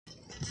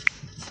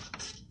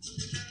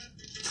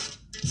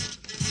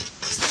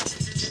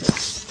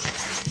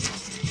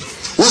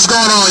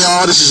going on,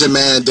 y'all? This is your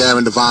man,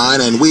 Darren Devine,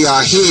 and we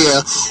are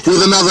here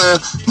with another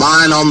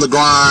Mind on the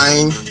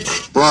Grind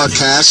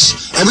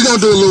broadcast. And we're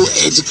going to do a little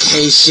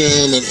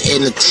education and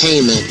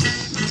entertainment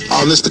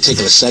on this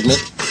particular segment.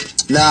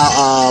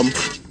 Now,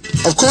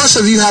 of course,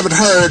 if you haven't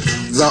heard,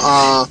 the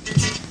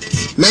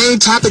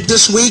main topic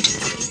this week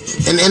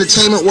in the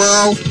entertainment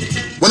world,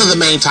 one of the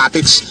main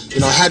topics,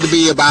 had to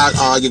be about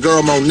your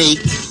girl Monique,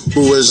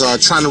 who is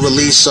trying to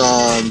release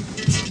a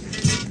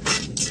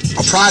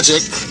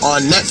project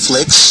on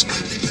Netflix,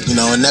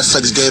 and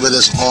Netflix gave her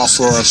this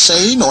offer of,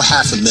 say,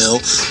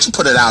 $500,000 to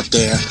put it out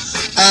there.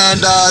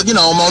 And,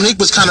 Monique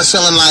was kind of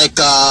feeling like,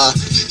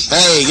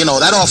 hey,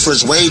 that offer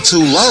is way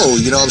too low,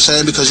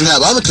 because you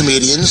have other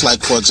comedians,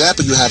 like, for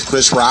example, you have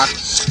Chris Rock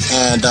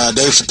and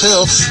Dave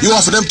Chappelle. You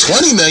offer them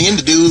 $20 million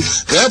to do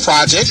their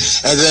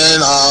project, and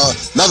then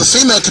another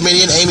female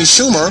comedian, Amy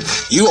Schumer,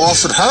 you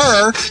offered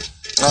her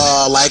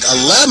like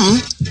 11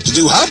 to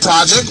do her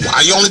project.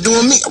 Why are you only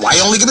giving me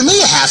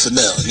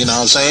 $500,000? You know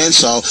what I'm saying?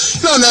 So,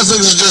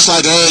 Netflix is just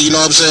like, hey,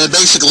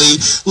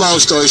 basically, long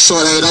story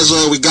short, hey, that's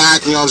all we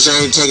got, take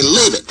it or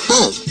leave it.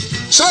 Boom.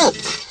 So,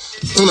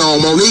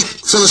 Monique,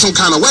 feeling some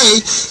kind of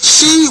way,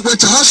 she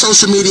went to her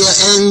social media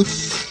and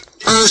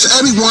urged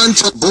everyone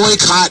to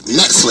boycott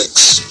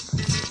Netflix.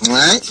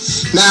 Alright?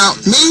 Now,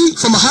 me,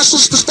 from a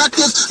hustler's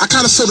perspective, I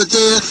kind of feel that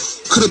there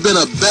could have been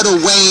a better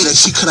way that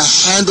she could have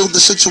handled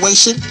the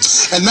situation.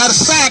 And matter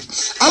of fact,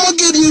 I'm going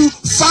to give you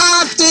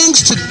 5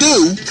 things to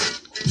do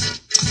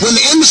when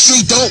the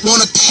industry don't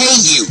want to pay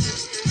you.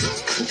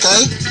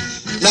 Okay?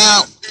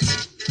 Now,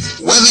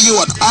 whether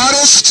you're an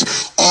artist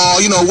or,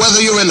 whether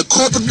you're in the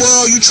corporate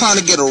world, you're trying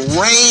to get a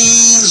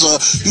raise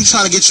or you're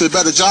trying to get you a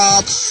better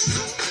job,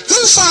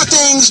 these 5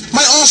 things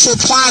might also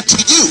apply to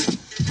you.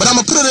 But I'm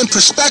going to put it in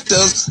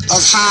perspective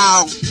of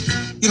how,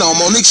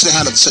 Monique should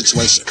have handled the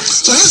situation.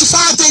 So here's the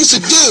 5 things to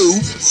do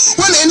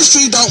when the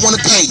industry don't want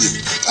to pay you.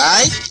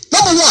 Alright?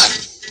 Number 1,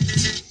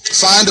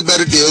 find a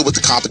better deal with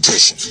the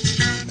competition.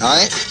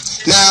 Alright?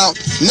 Now,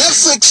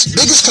 Netflix's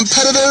biggest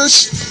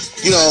competitors,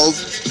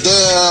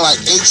 they're like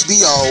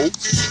HBO,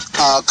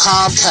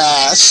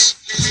 Comcast,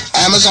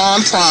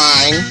 Amazon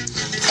Prime,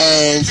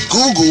 and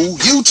Google,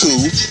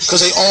 YouTube,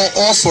 because they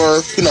all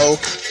offer,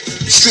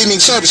 streaming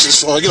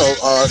services or,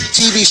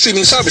 TV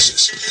streaming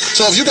services.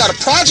 So if you got a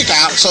project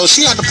out, so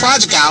she had the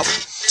project out,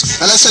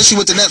 and let's say she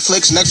went to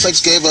Netflix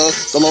gave her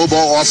the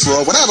lowball offer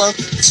or whatever,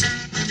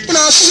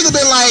 she should have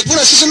been like,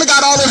 she shouldn't have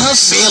got all in her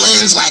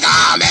feelings, like,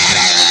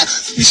 man,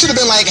 you should have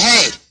been like,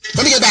 hey,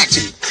 let me get back to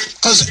you.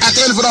 Because at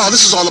the end of it all,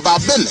 this is all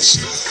about business.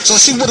 So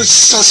she should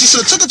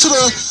have took it to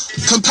the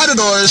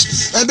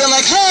competitors and been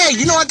like, hey,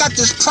 I got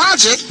this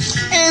project,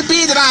 and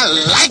being that I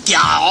like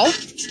y'all,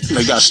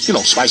 you got,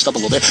 spiced up a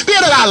little bit.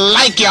 Being that I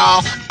like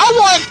y'all, I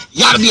want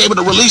y'all to be able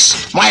to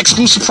release my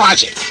exclusive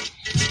project.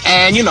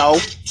 And,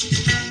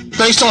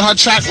 based on her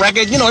track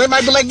record, they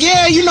might be like,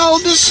 yeah,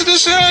 this,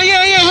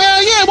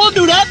 yeah, we'll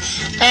do that.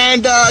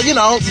 And,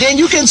 then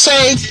you can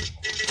say,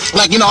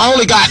 like, I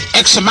only got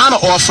X amount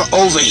of offer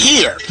over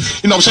here.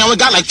 I only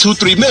got like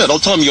 2-3 mil.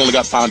 Don't tell me you only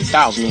got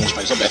 500,000. You want to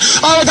spice up that.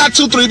 I only got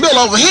 2-3 mil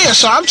over here.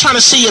 So I'm trying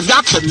to see if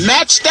y'all can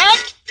match that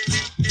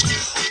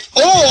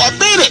or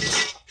beat it.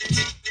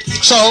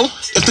 So,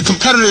 if the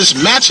competitors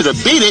match it or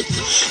beat it,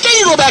 then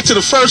you go back to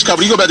the first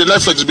company. You go back to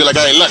Netflix and be like,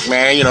 hey, look,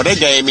 man, they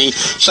gave me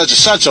such and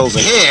such over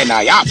here. Now,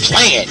 y'all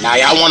playing. Now,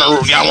 y'all want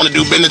to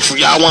do business for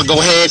y'all want to go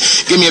ahead,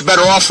 give me a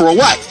better offer or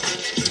what?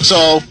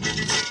 So,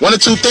 one of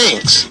 2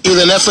 things.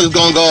 Either Netflix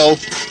going to go,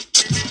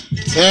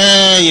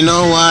 you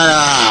know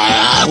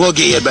what, we'll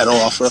give you a better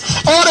offer.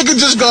 Or they could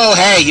just go,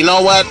 hey, you know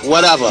what,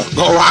 whatever,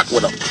 go rock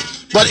with them.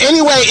 But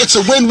anyway, it's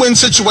a win-win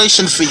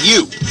situation for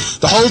you.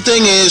 The whole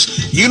thing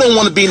is, you don't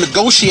want to be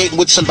negotiating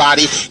with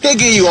somebody. They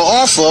give you an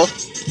offer,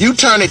 you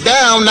turn it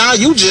down, now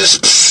you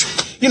just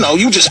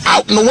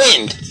out in the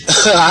wind.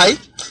 Alright?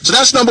 So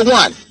that's number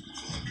 1.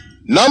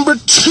 Number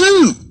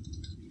 2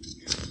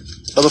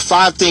 of the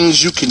 5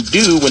 things you can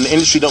do when the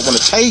industry don't want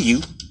to pay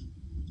you.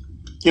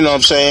 You know what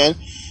I'm saying?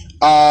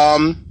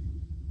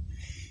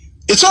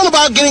 It's all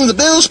about getting the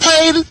bills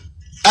paid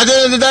at the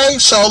end of the day.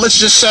 So let's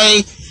just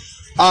say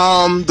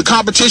the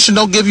competition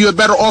don't give you a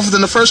better offer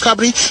than the first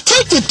company.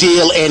 Take the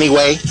deal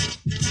anyway.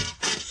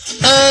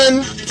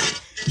 And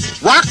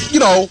rock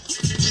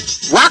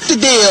the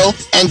deal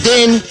and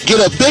then get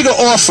a bigger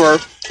offer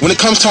when it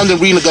comes time to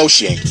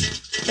renegotiate.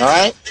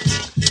 Alright?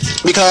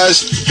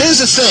 Because here's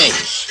the thing,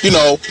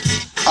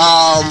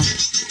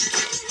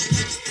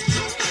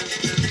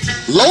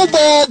 low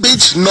ball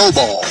beats no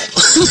ball.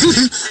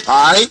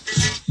 Alright?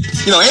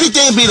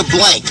 Anything beat a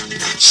blank.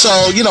 So,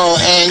 and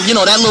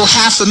that little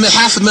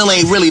 $500,000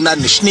 ain't really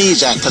nothing to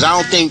sneeze at, because I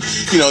don't think,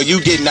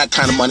 you getting that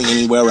kind of money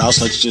anywhere else.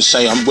 Let's just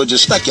say we're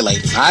just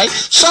speculating. Alright?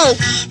 So,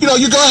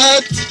 you go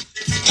ahead,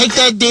 take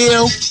that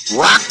deal,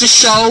 rock the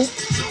show.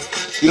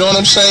 You know what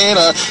I'm saying?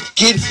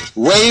 Get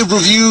rave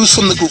reviews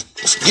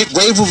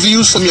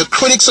from your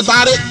critics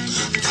about it.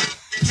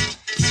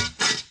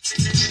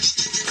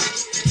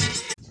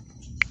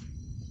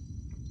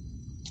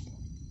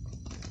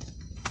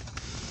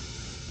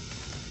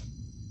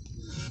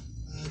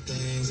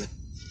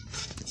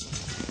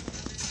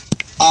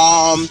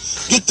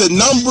 get the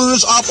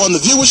numbers up on the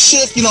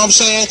viewership. You know what I'm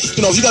saying?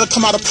 You know, if you got to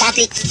come out of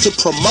pocket to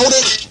promote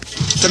it,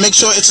 to make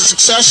sure it's a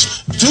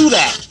success, do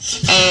that.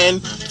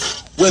 And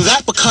when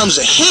that becomes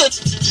a hit,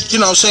 you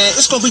know what I'm saying,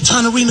 it's going to be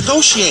time to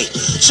renegotiate.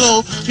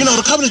 So, you know,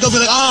 the company's going to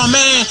be like, oh,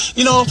 man,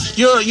 you know,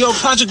 your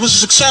project was a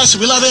success.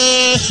 We love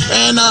it.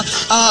 And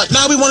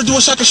now we want to do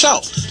a second show.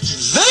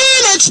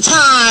 Then it's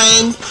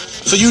time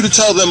for you to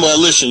tell them, well,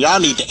 listen, y'all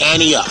need to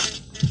ante up.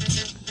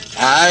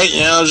 All right, you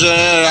know what I'm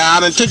saying? I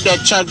done took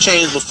that chunk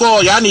change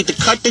before. Y'all need to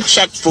cut the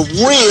check for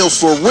real,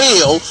 for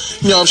real.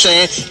 You know what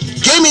I'm saying?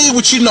 Give me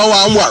what you know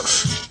I'm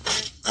worth.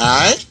 All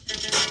right?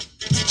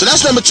 So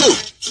that's number 2.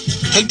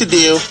 Take the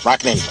deal,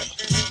 rock it anyway.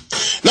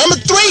 Number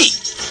 3,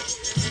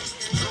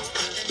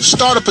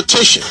 start a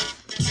petition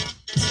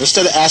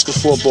instead of asking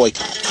for a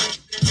boycott.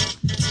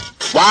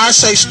 Why I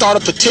say start a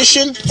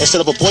petition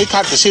instead of a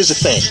boycott? Because here's the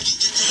thing.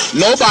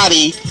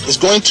 Nobody is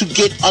going to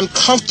get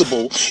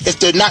uncomfortable if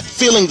they're not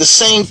feeling the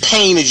same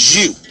pain as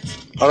you.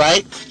 All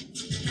right?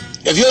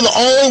 If you're the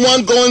only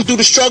one going through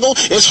the struggle,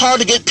 it's hard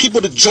to get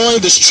people to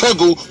join the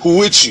struggle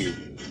with you.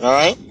 All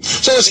right?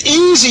 So it's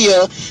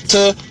easier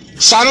to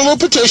sign a little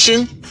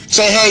petition,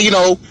 say, hey, you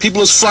know,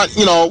 people is front,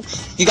 you know,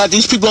 you got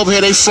these people over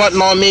here, they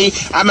fronting on me.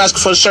 I'm asking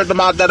for a certain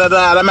amount,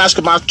 I'm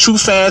asking my true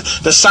fans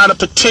to sign a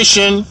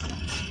petition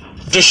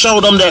to show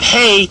them that,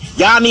 hey,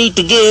 y'all need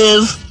to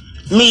give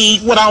me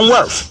what I'm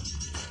worth.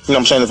 You know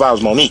what I'm saying? If I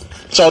was Monique.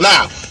 So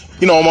now,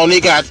 you know,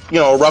 Monique got, you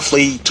know,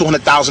 roughly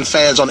 200,000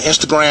 fans on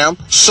Instagram.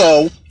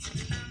 So,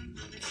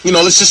 you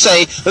know, let's just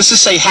say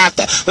half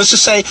that. Let's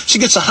just say she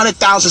gets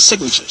 100,000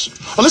 signatures.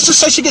 Or let's just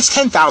say she gets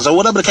 10,000, or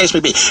whatever the case may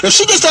be. If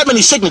she gets that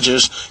many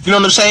signatures, you know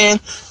what I'm saying?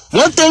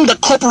 One thing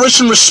that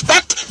corporations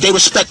respect, they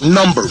respect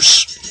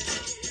numbers.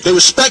 They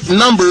respect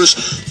numbers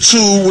to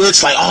where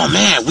it's like, oh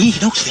man, we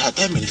had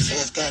that many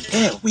fans.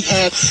 Goddamn, we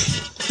had,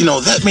 you know,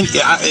 that many.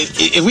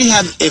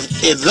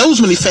 If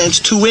those many fans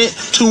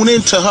tune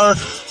into her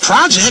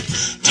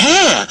project,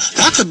 damn,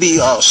 that could be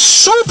a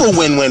super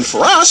win-win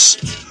for us.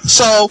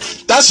 So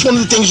that's one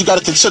of the things you got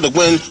to consider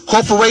when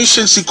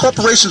corporations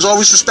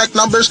always respect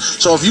numbers.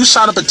 So if you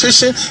sign a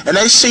petition and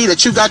they see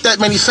that you got that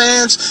many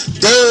fans,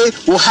 they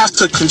will have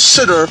to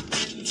consider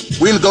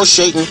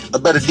renegotiating a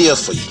better deal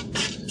for you.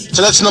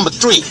 So that's number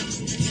 3.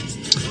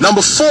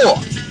 Number 4,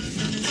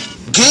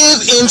 give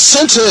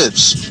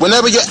incentives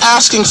whenever you're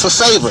asking for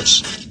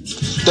favors.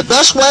 The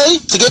best way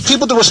to get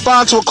people to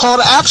respond to a call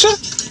to action,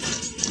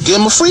 give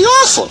them a free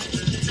offer.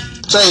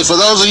 Say, for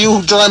those of you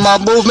who join my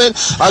movement,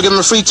 I'll give them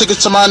a free ticket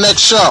to my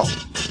next show.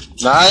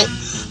 Alright?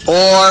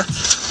 Or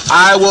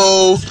I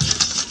will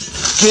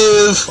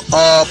give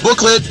a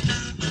booklet,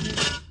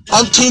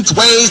 umpteenth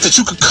ways that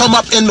you could come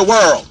up in the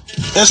world.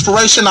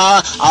 Inspiration,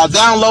 I'll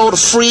download a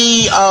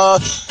free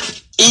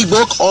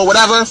ebook or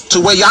whatever to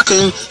where y'all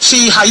can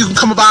see how you can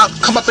come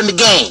up in the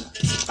game.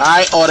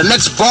 Alright? Or the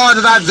next bar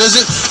that I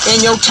visit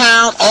in your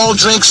town, all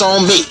drinks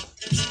on me.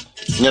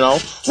 You know,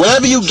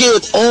 whatever you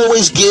give,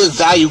 always give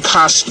value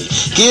constantly.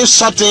 Give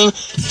something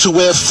to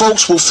where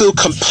folks will feel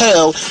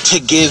compelled to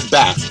give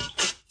back.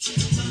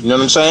 You know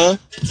what I'm saying?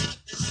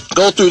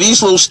 Go through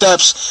these little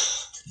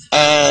steps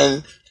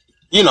and,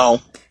 you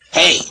know,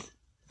 hey,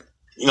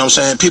 you know what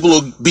I'm saying? People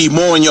will be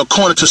more in your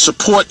corner to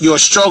support your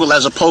struggle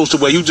as opposed to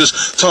where you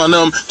just telling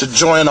them to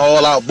join an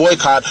all-out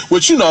boycott,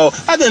 which, you know,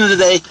 at the end of the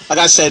day, like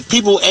I said,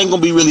 people ain't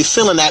going to be really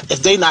feeling that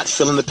if they not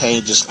feeling the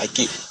pain just like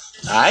you.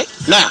 All right?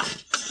 Now,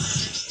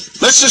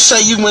 let's just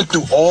say you went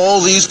through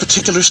all these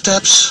particular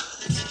steps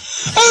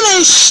and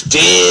they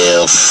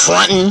still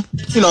fronting.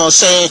 You know what I'm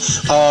saying?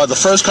 The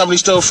first company's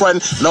still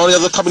fronting and all the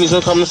other companies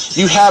still coming.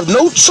 You have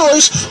no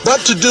choice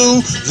but to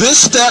do this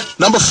step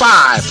number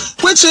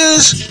 5, which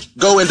is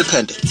go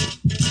independent.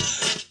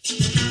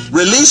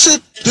 Release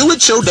it. Do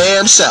it your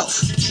damn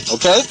self.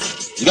 Okay?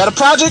 You got a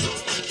project?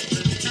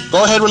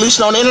 Go ahead, release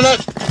it on the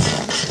internet.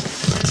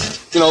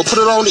 You know,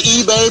 put it on the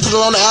eBay, put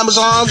it on the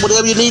Amazon,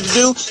 whatever you need to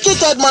do. Get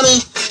that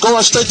money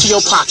going straight to your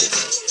pocket.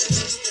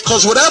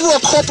 Because whatever a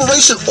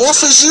corporation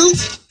offers you,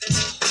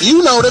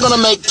 you know they're going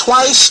to make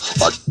twice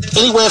or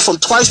anywhere from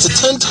twice to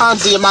 10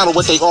 times the amount of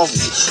what they offer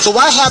you. So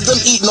why have them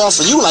eating off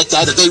of you like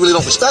that if they really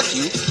don't respect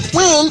you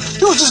when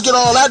you'll just get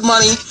all that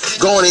money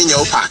going in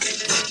your pocket?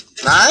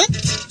 Alright?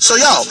 So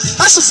yo,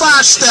 that's the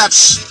 5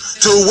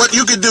 steps to what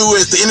you can do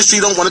if the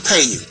industry don't want to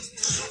pay you.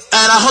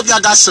 And I hope y'all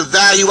got some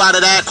value out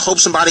of that. Hope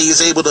somebody is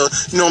able to,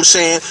 you know what I'm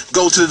saying,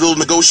 go to the little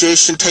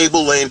negotiation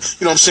table and,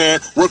 you know what I'm saying,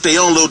 work their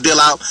own little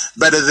deal out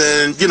better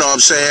than, you know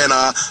what I'm saying,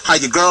 how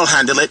your girl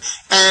handle it.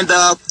 And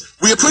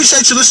we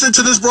appreciate you listening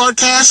to this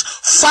broadcast.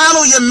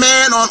 Follow your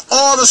man on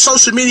all the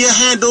social media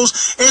handles,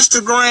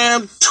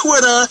 Instagram,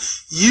 Twitter,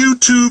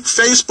 YouTube,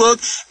 Facebook,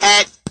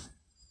 at